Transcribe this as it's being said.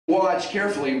watch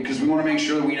carefully because we want to make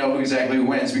sure that we know exactly who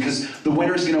wins, because the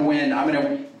winner's going to win. I'm going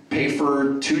to pay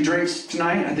for 2 drinks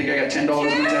tonight. I think I got $10 on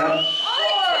the tab.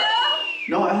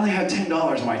 No, I only have $10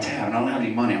 on my tab, and I don't have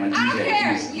any money. I'm a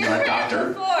DJ. I'm not a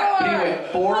doctor. But anyway,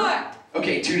 4.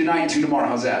 Okay, 2 tonight and 2 tomorrow.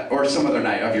 How's that? Or some other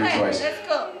night of your choice. Let's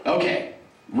go. Okay,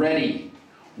 ready.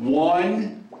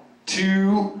 1,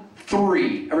 2,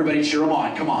 3. Everybody cheer them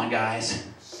on. Come on, guys.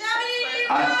 Shove it in your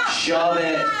mouth. Shove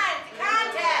it.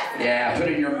 Contest. Yeah, put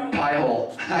it in your pie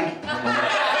hole.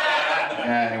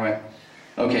 Anyway.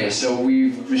 Okay, so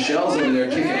Michelle's over there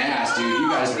kicking ass, dude. You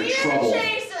guys are in trouble.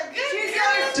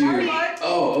 Dude.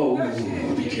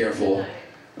 Oh, be careful.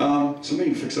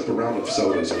 Somebody fix up a round of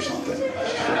sodas or something for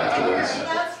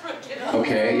afterwards.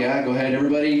 Okay, yeah, go ahead.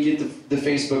 Everybody get the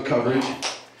Facebook coverage.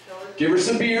 Give her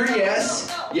some beer,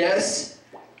 yes. Yes.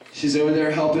 She's over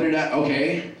there helping it out.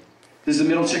 Okay. Does the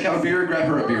middle chick have a beer? Grab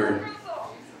her a beer.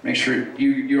 Make sure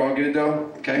you're all good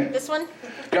though, okay? This one?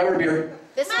 Grab her a beer.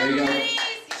 This one? There you go.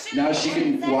 Now she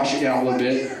can wash it down a little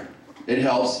bit. It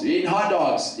helps. Eating hot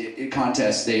dogs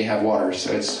contests, they have water,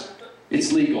 so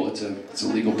it's legal. It's a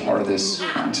legal part of this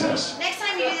contest. Next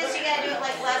time you do this, you gotta do it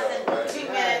like less than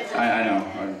 2 minutes. I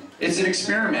know. It's an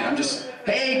experiment. I'm just,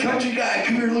 hey, country guy,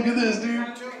 come here, look at this, dude.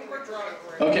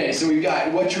 Okay, so we've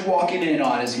got, what you're walking in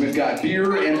on is we've got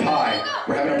beer and pie.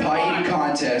 We're having a pie eating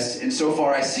contest, and so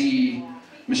far I see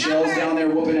Michelle's down there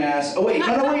whooping ass. Oh wait,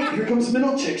 no, wait, here comes the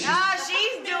middle chick. She's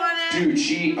doing it. Dude,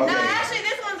 okay. No, actually,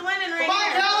 this one's winning right Come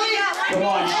on, here. Come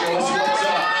on, show us what's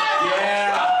up.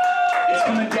 Yeah. It's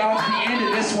coming down to the end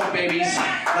of this one, babies.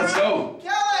 Let's go.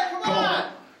 Kelly, come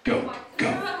on. Go. Put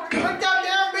that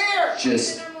damn beer.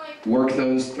 Just work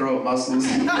those throat muscles.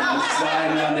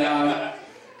 Slide on down.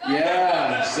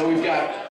 Yeah, so we've got